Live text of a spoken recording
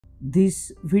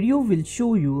This video will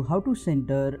show you how to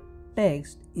center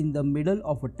text in the middle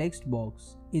of a text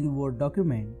box in Word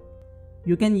document.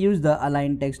 You can use the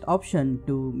align text option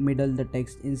to middle the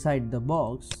text inside the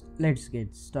box. Let's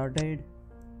get started.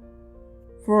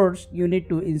 First, you need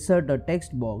to insert a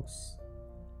text box.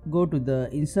 Go to the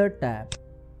Insert tab.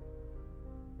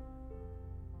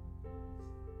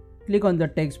 Click on the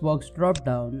text box drop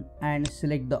down and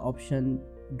select the option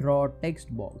Draw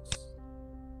Text Box.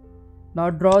 Now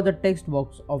draw the text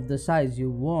box of the size you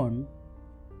want.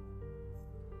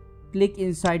 Click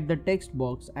inside the text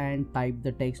box and type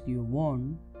the text you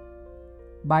want.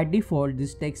 By default,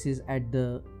 this text is at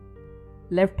the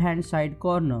left hand side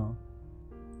corner.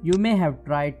 You may have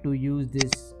tried to use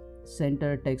this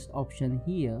center text option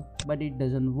here, but it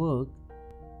doesn't work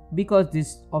because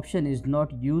this option is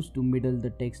not used to middle the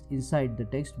text inside the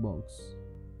text box.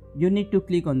 You need to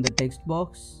click on the text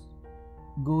box,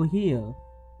 go here,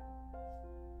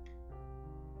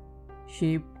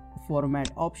 Shape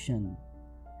Format option,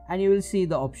 and you will see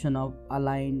the option of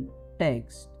Align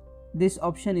Text. This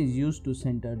option is used to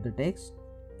center the text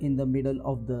in the middle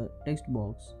of the text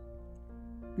box.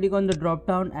 Click on the drop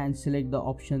down and select the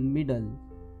option Middle,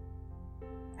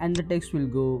 and the text will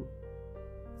go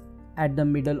at the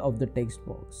middle of the text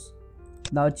box.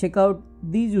 Now check out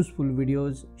these useful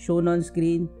videos shown on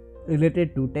screen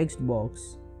related to text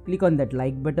box. Click on that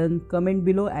like button, comment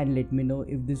below and let me know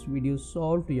if this video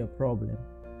solved your problem.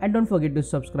 And don't forget to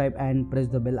subscribe and press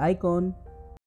the bell icon.